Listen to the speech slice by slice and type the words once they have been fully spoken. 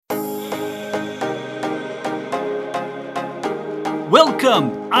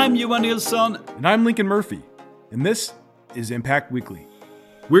Welcome! I'm Johan Nilsson. And I'm Lincoln Murphy. And this is Impact Weekly.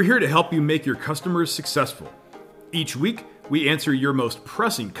 We're here to help you make your customers successful. Each week, we answer your most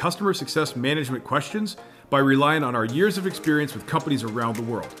pressing customer success management questions by relying on our years of experience with companies around the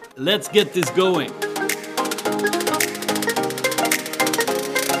world. Let's get this going.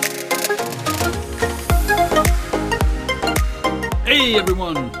 Hey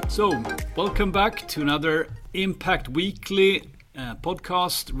everyone! So, welcome back to another Impact Weekly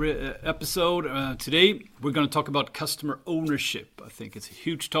podcast episode. Today, we're going to talk about customer ownership. I think it's a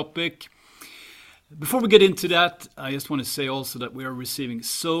huge topic. Before we get into that, I just want to say also that we are receiving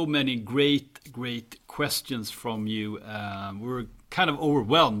so many great questions from you. We're kind of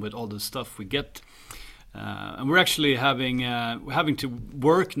overwhelmed with all the stuff we get. And we're actually having to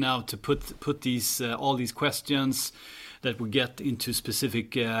work now to put these all these questions that we get into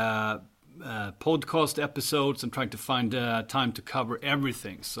specific podcast episodes and trying to find time to cover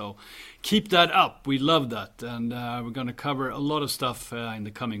everything. So keep that up. We love that. And we're going to cover a lot of stuff in the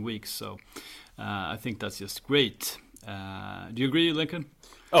coming weeks. So I think that's just great. Do you agree, Lincoln?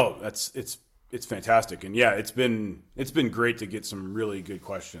 Oh, it's fantastic. And yeah, it's been great to get some really good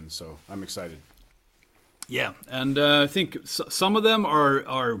questions. So I'm excited. Yeah. And I think some of them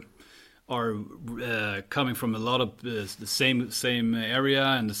are coming from a lot of the same area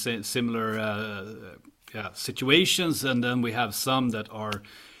and the similar situations, and then we have some that are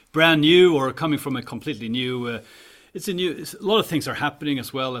brand new or coming from a completely new. A lot of things are happening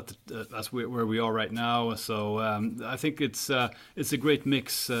as well where we are right now. So I think it's a great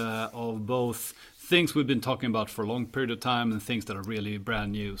mix of both things we've been talking about for a long period of time and things that are really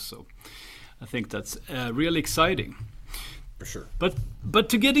brand new. So I think that's really exciting. For sure. But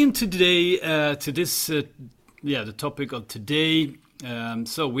to get into today, the topic of today.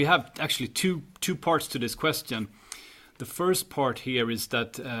 So we have actually two parts to this question. The first part here is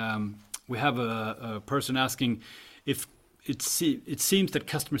that we have a person asking if it seems that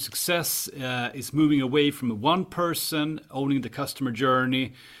customer success is moving away from one person owning the customer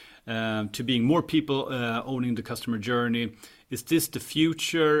journey to being more people owning the customer journey. Is this the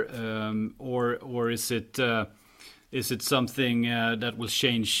future, or is it? Is it something that will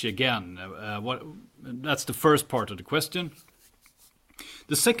change again? That's the first part of the question.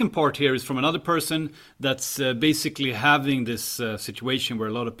 The second part here is from another person that's basically having this situation where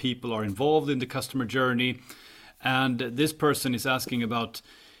a lot of people are involved in the customer journey. And this person is asking about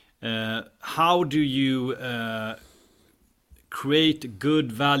how do you create a good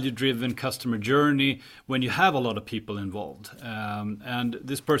value-driven customer journey when you have a lot of people involved. And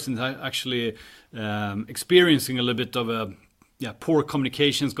this person is actually experiencing a little bit of poor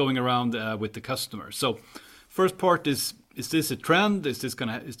communications going around with the customer. So first part is this a trend? Is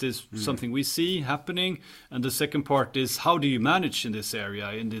this something we see happening? And the second part is how do you manage in this area,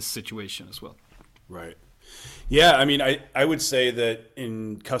 in this situation as well? Right. Yeah, I mean, I would say that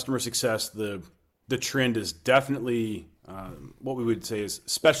in customer success, the trend is definitely what we would say is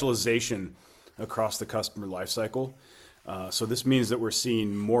specialization across the customer lifecycle. So this means that we're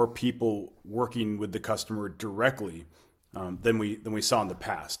seeing more people working with the customer directly than we saw in the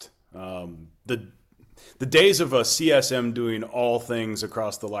past. The days of a CSM doing all things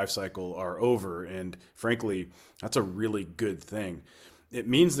across the lifecycle are over, and frankly, that's a really good thing. It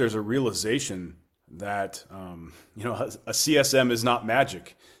means there's a realization that a CSM is not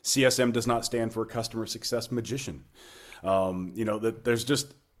magic. CSM does not stand for customer success magician. That there's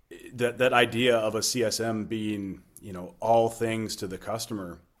just that idea of a CSM being, all things to the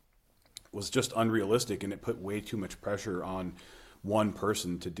customer was just unrealistic, and it put way too much pressure on one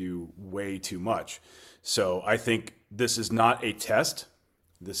person to do way too much. So I think this is not a test.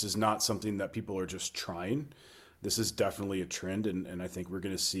 This is not something that people are just trying. This is definitely a trend, and I think we're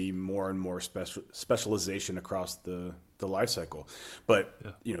going to see more and more specialization across the life cycle. But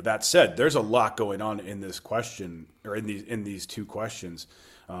that said, there's a lot going on in this question, or in these two questions,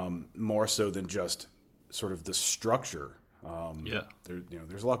 more so than just sort of the structure.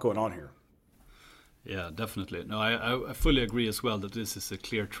 There's a lot going on here. Yeah, definitely. No, I fully agree as well that this is a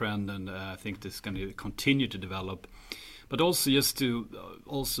clear trend, and I think this is going to continue to develop. But also,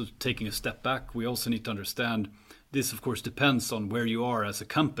 also taking a step back, we also need to understand this, of course, depends on where you are as a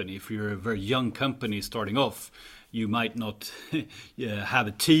company. If you're a very young company starting off, you might not have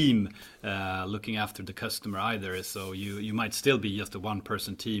a team looking after the customer either. So you might still be just a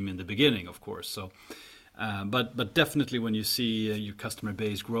one-person team in the beginning, of course. So, but definitely when you see your customer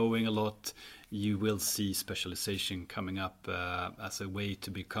base growing a lot, you will see specialization coming up as a way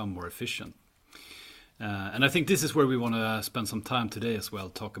to become more efficient. And I think this is where we want to spend some time today as well,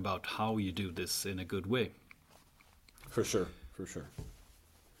 talk about how you do this in a good way. For sure. for sure.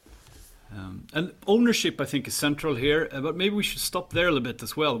 And ownership, I think, is central here. But maybe we should stop there a little bit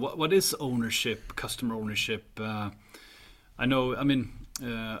as well. What is ownership, customer ownership? I know, I mean,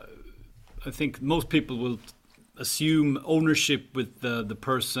 I think most people will assume ownership with the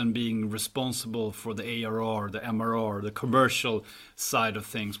person being responsible for the ARR, the MRR, the commercial side of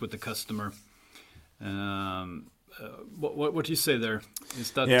things with the customer. What do you say there?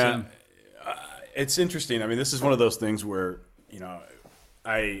 Is that it's interesting. I mean, this is one of those things where, you know,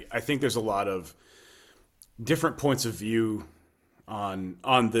 I think there's a lot of different points of view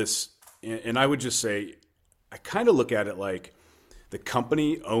on this, and I would just say I kind of look at it like the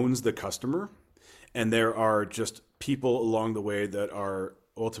company owns the customer, and there are just people along the way that are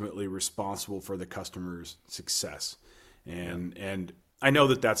ultimately responsible for the customer's success. And I know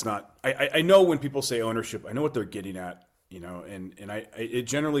that's not. I know when people say ownership, I know what they're getting at, you know, and it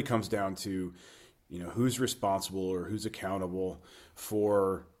generally comes down to, you know, who's responsible or who's accountable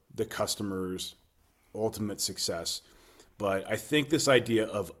for the customer's ultimate success. But I think this idea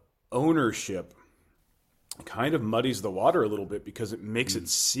of ownership kind of muddies the water a little bit, because it makes it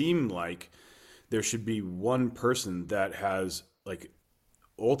seem like there should be one person that has like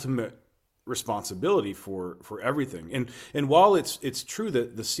ultimate responsibility for everything. And while it's true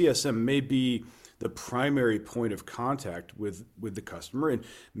that the CSM may be the primary point of contact with the customer and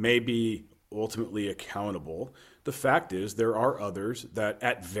may be ultimately accountable, the fact is there are others that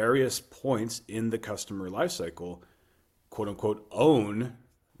at various points in the customer lifecycle, quote unquote, own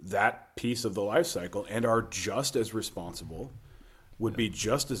that piece of the lifecycle and are just as responsible, would be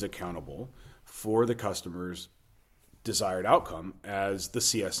just as accountable for the customer's desired outcome as the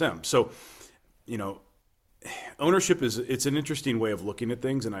CSM. So, you know, ownership it's an interesting way of looking at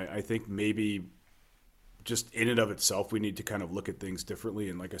things, and I think maybe just in and of itself, we need to kind of look at things differently.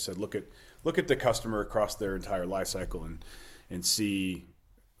 And like I said, look at the customer across their entire life cycle and see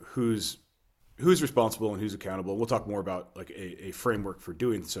who's responsible and who's accountable. We'll talk more about like a framework for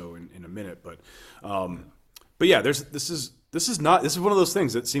doing so in a minute. But yeah, this is one of those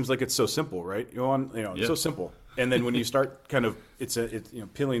things that seems like it's so simple, right? It's so simple. And then when you start kind of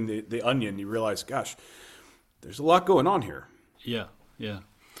peeling the onion, you realize, gosh, there's a lot going on here. Yeah.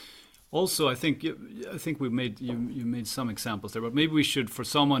 Also, I think you made some examples there, but maybe we should, for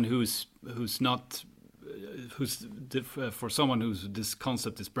someone who's this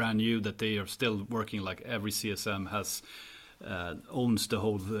concept is brand new, that they are still working like every CSM has owns the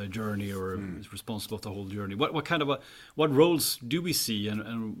whole journey or is responsible for the whole journey. What roles do we see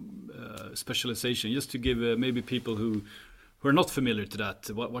and specialization? Just to give maybe people who are not familiar to that,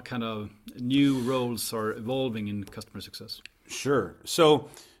 what kind of new roles are evolving in customer success? Sure. So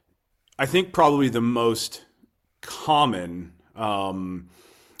I think probably the most common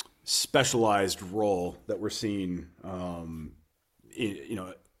specialized role that we're seeing,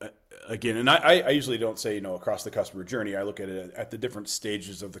 again, and I usually don't say, across the customer journey. I look at it at the different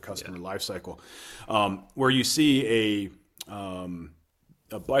stages of the customer life cycle, where you see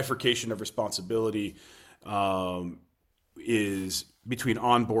a bifurcation of responsibility is between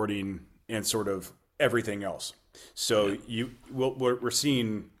onboarding and sort of everything else. So we're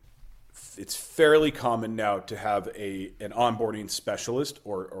seeing, it's fairly common now to have an onboarding specialist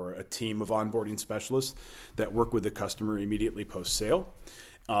or a team of onboarding specialists that work with the customer immediately post-sale.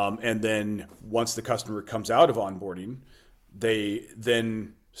 And then once the customer comes out of onboarding, they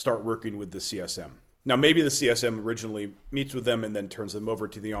then start working with the CSM. Now, maybe the CSM originally meets with them and then turns them over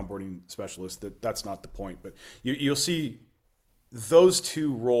to the onboarding specialist. That's not the point. But you'll see those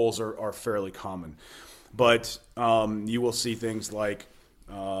two roles are fairly common. But you will see things like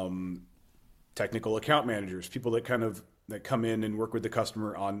technical account managers, people that come in and work with the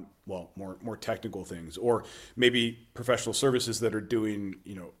customer on more technical things, or maybe professional services that are doing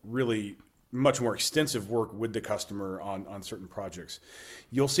really much more extensive work with the customer on certain projects.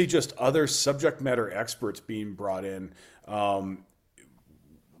 You'll see just other subject matter experts being brought in.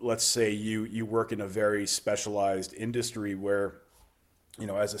 Let's say you work in a very specialized industry where,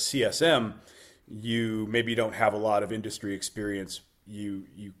 as a CSM, you maybe don't have a lot of industry experience.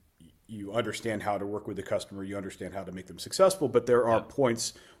 You understand how to work with the customer, you understand how to make them successful, but there are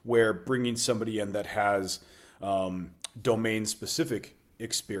points where bringing somebody in that has domain-specific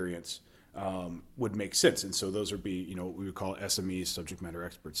experience would make sense. And so those would be, what we would call SMEs, subject matter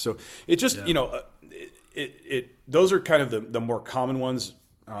experts. So it just, those are kind of the more common ones,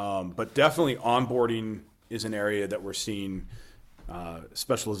 but definitely onboarding is an area that we're seeing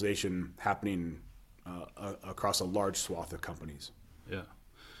specialization happening across a large swath of companies. Yeah.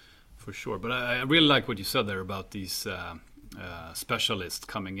 For sure, but I really like what you said there about these specialists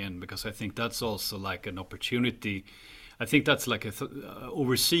coming in, because I think that's also like an opportunity. I think that's like a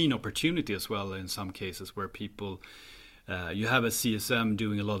overseen opportunity as well in some cases where people, you have a CSM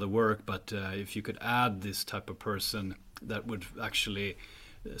doing a lot of work, but if you could add this type of person that would actually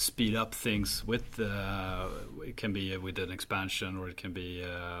speed up things with, it can be with an expansion, or it can be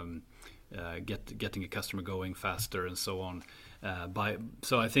getting a customer going faster and so on.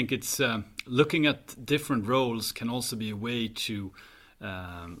 So I think it's looking at different roles can also be a way to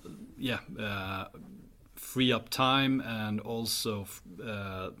free up time and also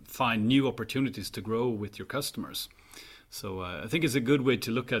find new opportunities to grow with your customers. So I think it's a good way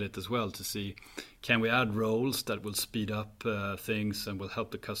to look at it as well, to see, can we add roles that will speed up things and will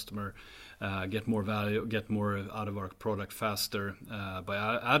help the customer get more value, get more out of our product faster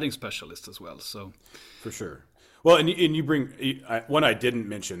by adding specialists as well. So for sure. Well, and you bring one I didn't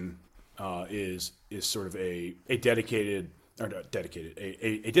mention is sort of a dedicated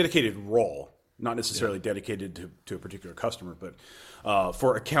role, not necessarily dedicated to a particular customer, but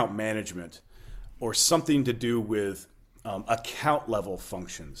for account management or something to do with account level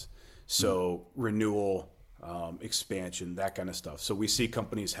functions. So renewal, expansion, that kind of stuff. So we see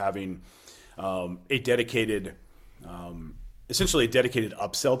companies having a dedicated, essentially a dedicated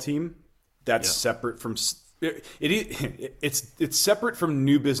upsell team that's separate from it's separate from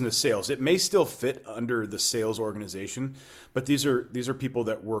new business sales. It may still fit under the sales organization, but these are people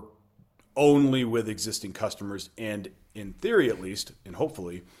that work only with existing customers, and in theory at least, and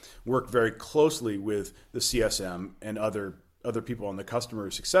hopefully, work very closely with the CSM and other people on the customer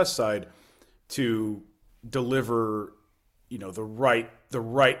success side to deliver, the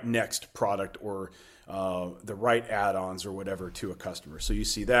right next product or the right add-ons or whatever to a customer. So you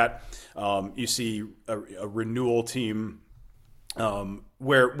see that. You see a renewal team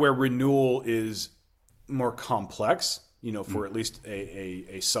where renewal is more complex, for at least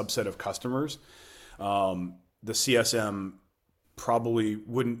a subset of customers. The CSM probably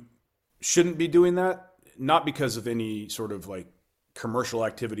shouldn't be doing that, not because of any sort of like commercial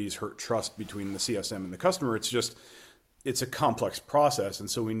activities hurt trust between the CSM and the customer. It's a complex process, and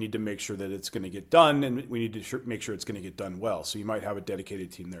so we need to make sure that it's going to get done, and we need to make sure it's going to get done well. So you might have a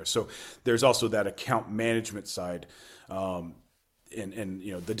dedicated team there. So there's also that account management side, and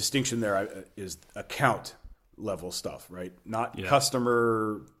the distinction there is account level stuff, right? Not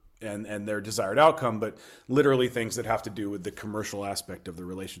customer and their desired outcome, but literally things that have to do with the commercial aspect of the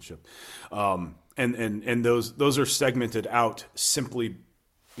relationship. And those are segmented out simply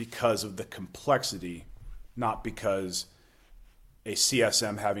because of the complexity, not because a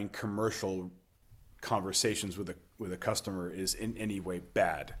CSM having commercial conversations with a customer is in any way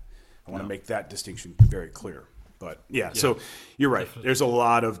bad. I want to make that distinction very clear. But so you're right. Definitely. There's a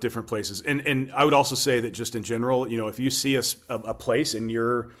lot of different places, and I would also say that just in general, if you see a place in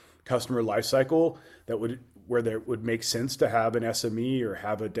your customer lifecycle where there would make sense to have an SME or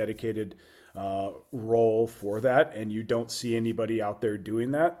have a dedicated role for that, and you don't see anybody out there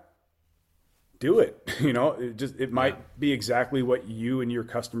doing that, do it. It might be exactly what you and your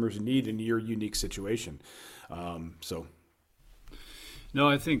customers need in your unique situation. No,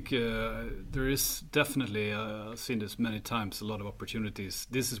 I think there is definitely, I've seen this many times, a lot of opportunities.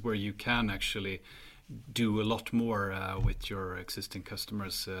 This is where you can actually do a lot more with your existing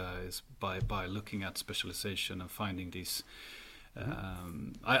customers is by looking at specialization and finding these.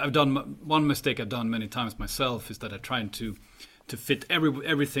 I've done one mistake I've done many times myself is that I'm trying to fit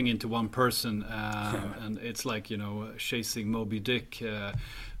everything into one person, and it's like chasing Moby Dick,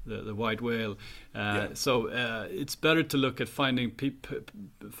 the white whale. So it's better to look at finding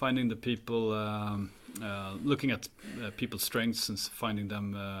the people, looking at people's strengths and finding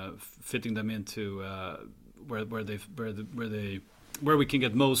them, fitting them into where we can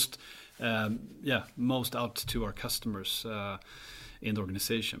get most out to our customers in the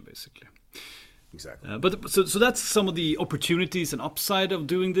organization, basically. Exactly. But so that's some of the opportunities and upside of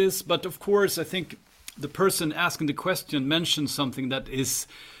doing this. But of course, I think the person asking the question mentioned something that is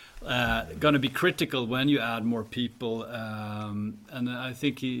going to be critical when you add more people. And I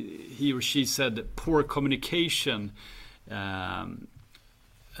think he or she said poor communication. And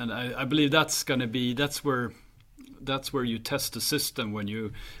I believe that's going to be that's where you test the system when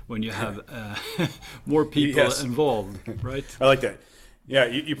you have more people involved, right? I like that. Yeah,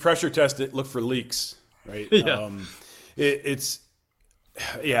 you pressure test it, look for leaks, right? Yeah.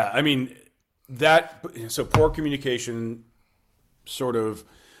 I mean, so poor communication, sort of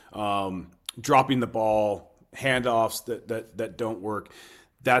dropping the ball, handoffs that don't work.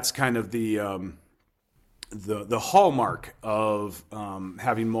 That's kind of the hallmark of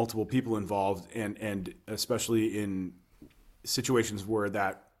having multiple people involved, and especially in situations where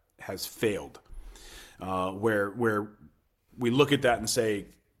that has failed, where we look at that and say,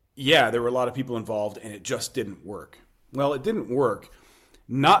 yeah, there were a lot of people involved and it just didn't work. Well, it didn't work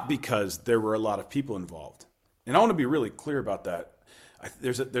not because there were a lot of people involved. And I want to be really clear about that.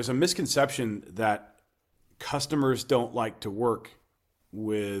 There's a misconception that customers don't like to work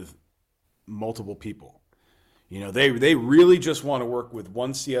with multiple people. They really just want to work with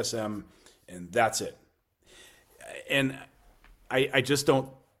one CSM and that's it. And I just don't,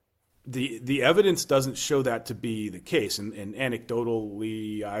 the evidence doesn't show that to be the case. And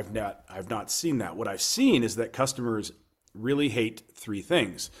anecdotally, I've not seen that. What I've seen is that customers really hate three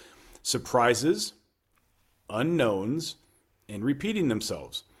things: surprises, unknowns, and repeating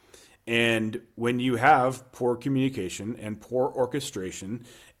themselves. And when you have poor communication and poor orchestration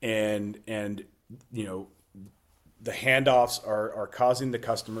and the handoffs are causing the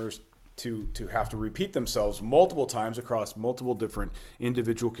customers to have to repeat themselves multiple times across multiple different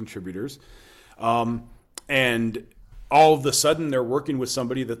individual contributors. And all of a sudden they're working with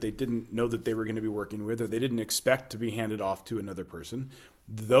somebody that they didn't know that they were going to be working with, or they didn't expect to be handed off to another person.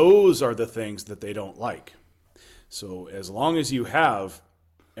 Those are the things that they don't like. So as long as you have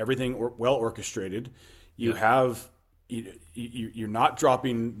everything well orchestrated, you're not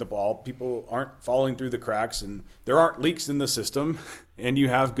dropping the ball, people aren't falling through the cracks, and there aren't leaks in the system, and you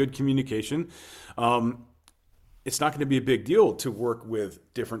have good communication, it's not going to be a big deal to work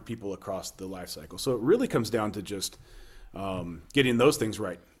with different people across the life cycle. So it really comes down to just getting those things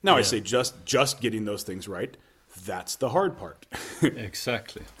right. Now, I say just getting those things right. That's the hard part.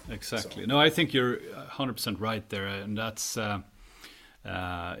 Exactly. So. No, I think you're 100% right there, and that's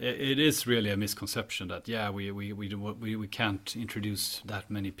it is really a misconception that we can't introduce that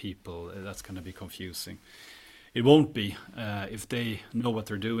many people. That's going to be confusing. It won't be if they know what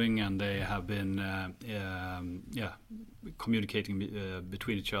they're doing and they have been communicating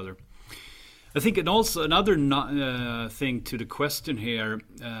between each other. I think, and also another thing to the question here,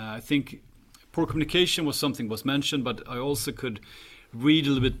 I think poor communication was mentioned, but I also could read a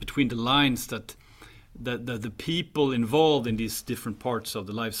little bit between the lines that the people involved in these different parts of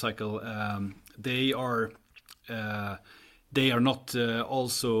the life cycle, they are not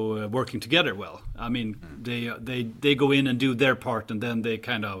also working together well. I mean, they go in and do their part, and then they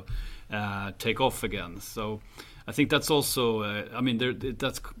kind of take off again. So I think that's also,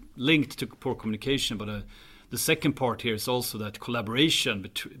 that's linked to poor communication. But the second part here is also that collaboration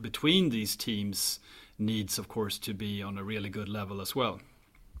between these teams needs, of course, to be on a really good level as well.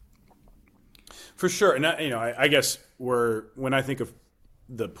 For sure. And I guess when I think of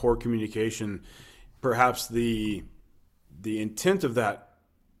the poor communication, perhaps the intent of that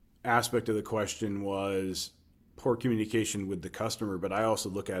aspect of the question was poor communication with the customer, but I also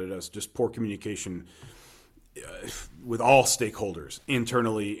look at it as just poor communication with all stakeholders,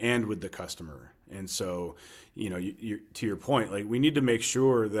 internally and with the customer. And so, you to your point, like, we need to make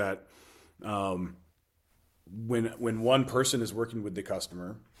sure that when one person is working with the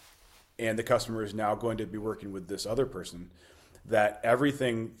customer and the customer is now going to be working with this other person, that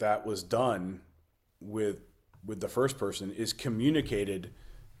everything that was done with the first person is communicated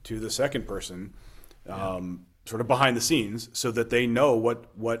to the second person, sort of behind the scenes, so that they know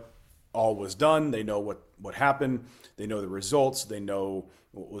what all was done, they know what happened, they know the results, they know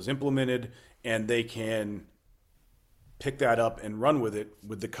what was implemented, and they can pick that up and run with it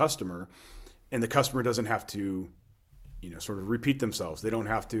with the customer, and the customer doesn't have to sort of repeat themselves. They don't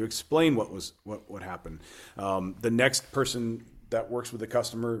have to explain what happened. The next person that works with the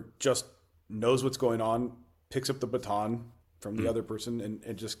customer just knows what's going on, picks up the baton from the other person,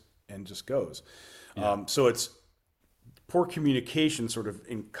 and just goes. Yeah. So it's poor communication sort of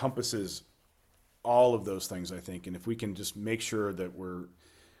encompasses all of those things, I think. And if we can just make sure that we're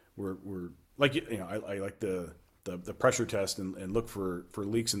like, I like the pressure test and look for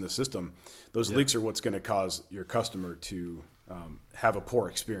leaks in the system. Those leaks are what's going to cause your customer to have a poor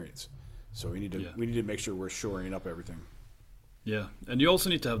experience. So we need to make sure we're shoring up everything. Yeah, and you also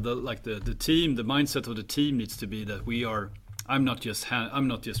need to have the team. The mindset of the team needs to be that I'm not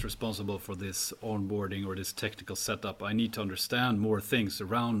just responsible for this onboarding or this technical setup. I need to understand more things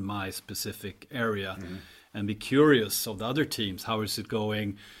around my specific area, and be curious of the other teams. How is it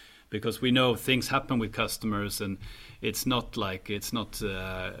going? Because we know things happen with customers, and it's not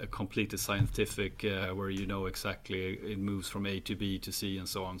a completely scientific where exactly it moves from A to B to C and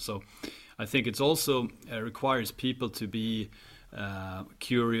so on. So I think it's also requires people to be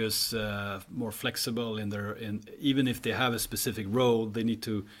curious, more flexible even if they have a specific role, they need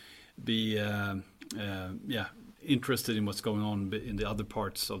to be interested in what's going on in the other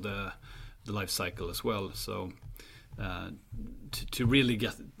parts of the life cycle as well. So to really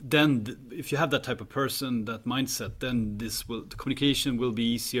get. Then, if you have that type of person, that mindset, then the communication will be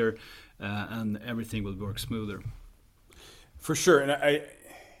easier, and everything will work smoother. For sure, and I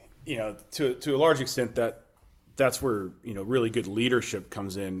to a large extent that's where really good leadership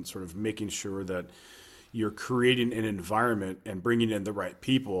comes in, sort of making sure that you're creating an environment and bringing in the right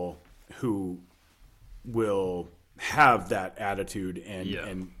people who will have that attitude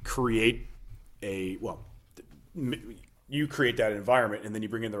and create you create that environment, and then you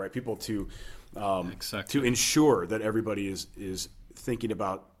bring in the right people to ensure that everybody is thinking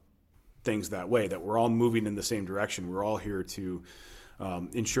about things that way, that we're all moving in the same direction. We're all here to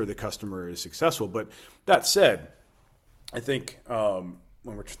ensure the customer is successful. But that said, I think when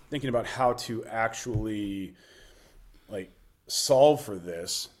we're thinking about how to actually solve for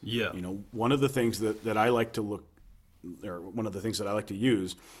this, one of the things that I like to look, or one of the things that I like to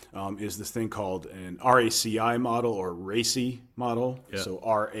use is this thing called an RACI model, or RACI model. Yeah. So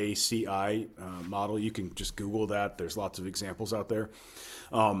RACI model, you can just Google that. There's lots of examples out there.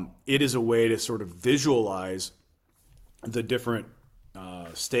 It is a way to sort of visualize the different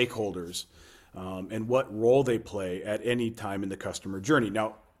stakeholders and what role they play at any time in the customer journey.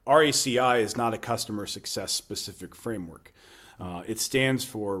 Now, RACI is not a customer success specific framework. It stands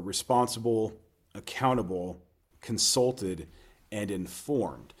for responsible, accountable, consulted, and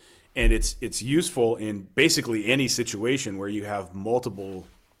informed. And it's useful in basically any situation where you have multiple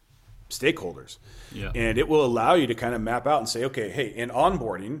stakeholders. Yeah. And it will allow you to kind of map out and say, okay, hey, in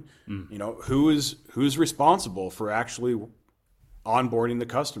onboarding, who's responsible for actually onboarding the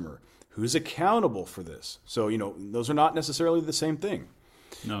customer? Who's accountable for this? So, those are not necessarily the same thing.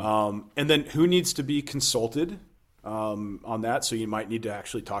 No. And then who needs to be consulted on that? So you might need to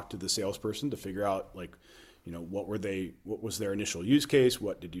actually talk to the salesperson to figure out what was their initial use case?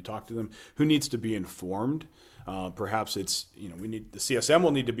 What did you talk to them? Who needs to be informed? Perhaps it's, the CSM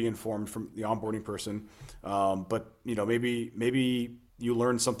will need to be informed from the onboarding person. But maybe you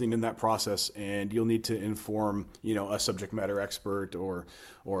learn something in that process and you'll need to inform, a subject matter expert or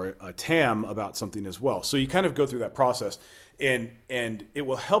a TAM about something as well. So you kind of go through that process and it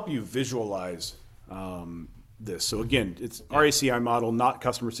will help you visualize, this. So again, it's RACI model, not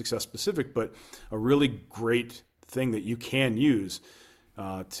customer success specific, but a really great thing that you can use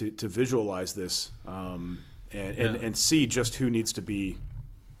to visualize this and see just who needs to be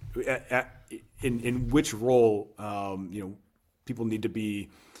in which role. People need to be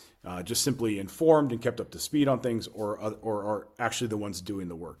just simply informed and kept up to speed on things, or are actually the ones doing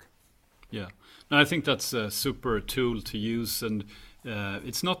the work. Yeah, no, I think that's a super tool to use, and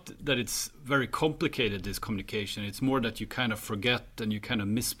it's not that it's very complicated, this communication. It's more that you kind of forget and you kind of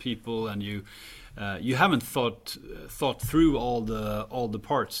miss people, and you haven't thought through all the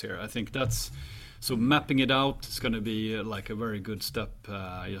parts here. I think so mapping it out is going to be like a very good step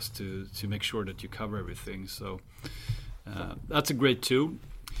just to make sure that you cover everything. So that's a great tool.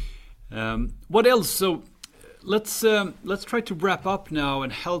 What else? So let's try to wrap up now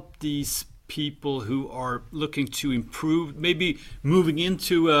and help these people who are looking to improve, maybe moving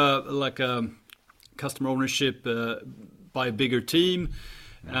into a customer ownership by a bigger team.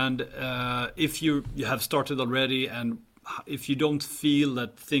 And if you have started already, and if you don't feel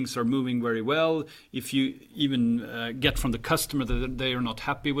that things are moving very well, if you even get from the customer that they are not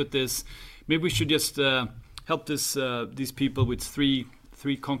happy with this, maybe we should just help these people with three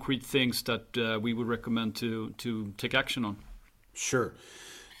concrete things that we would recommend to take action on. Sure.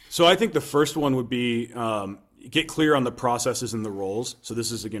 So I think the first one would be get clear on the processes and the roles. So this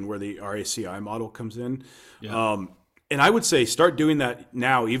is, again, where the RACI model comes in. Yeah. And I would say start doing that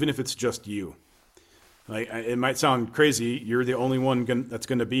now, even if it's just you. It might sound crazy. You're the only one that's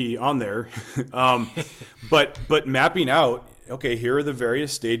going to be on there. But mapping out, okay, here are the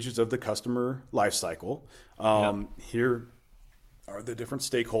various stages of the customer life cycle. Here are the different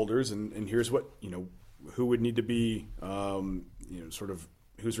stakeholders, and here's what, who would need to be, sort of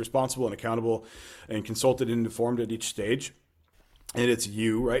who's responsible and accountable and consulted and informed at each stage. And it's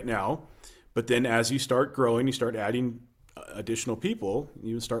you right now. But then as you start growing, you start adding additional people,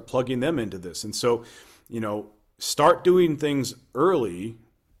 you start plugging them into this. And so, start doing things early,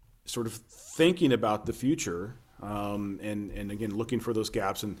 sort of thinking about the future, and again, looking for those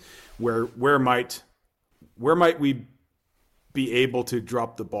gaps and where might we be able to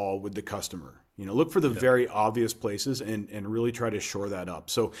drop the ball with the customer. Look for the very obvious places and really try to shore that up.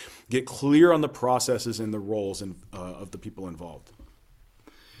 So get clear on the processes and the roles of the people involved.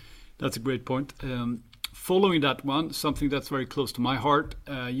 That's a great point. Following that one, something that's very close to my heart,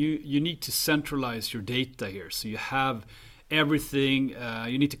 you need to centralize your data here. So you have everything.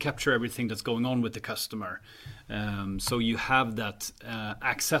 You need to capture everything that's going on with the customer, so you have that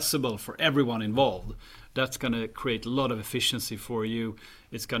accessible for everyone involved. That's going to create a lot of efficiency for you.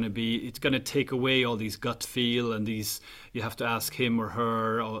 It's going to take away all these gut feel and these you have to ask him or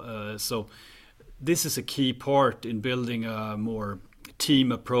her. So this is a key part in building a more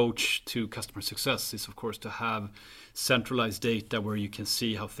team approach to customer success. Is of course to have centralized data where you can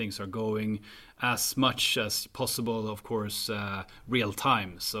see how things are going as much as possible. Of course, real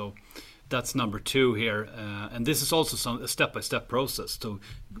time. So that's number 2 here, and this is also a step-by-step process. So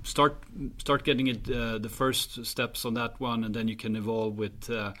start getting it the first steps on that one, and then you can evolve with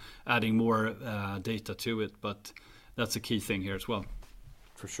adding more data to it. But that's a key thing here as well.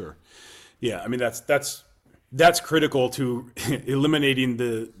 For sure. Yeah, I mean that's critical to eliminating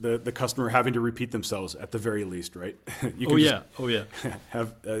the customer having to repeat themselves at the very least, right?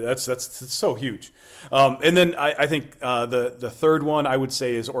 That's so huge. And then I think the third one I would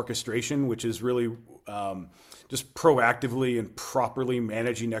say is orchestration, which is really just proactively and properly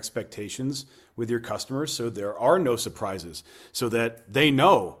managing expectations with your customers, so there are no surprises, so that they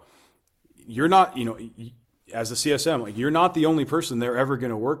know you're not, as a CSM, like you're not the only person they're ever going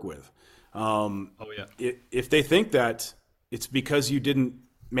to work with. If they think that, it's because you didn't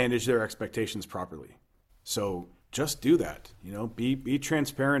manage their expectations properly. So just do that. Be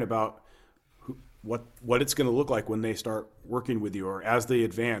transparent about what it's going to look like when they start working with you, or as they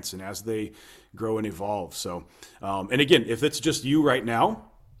advance and as they grow and evolve. So, and again, if it's just you right now,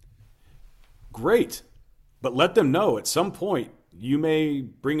 great, but let them know at some point you may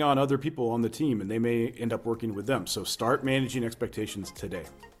bring on other people on the team and they may end up working with them. So start managing expectations today.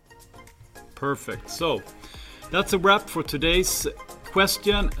 Perfect. So that's a wrap for today's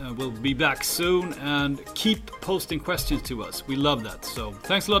question. We'll be back soon, and keep posting questions to us. We love that. So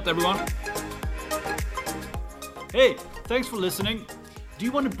thanks a lot, everyone. Hey, thanks for listening. Do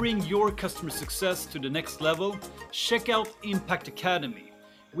you want to bring your customer success to the next level? Check out Impact Academy.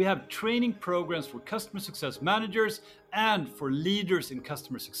 We have training programs for customer success managers and for leaders in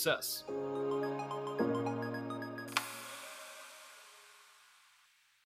customer success.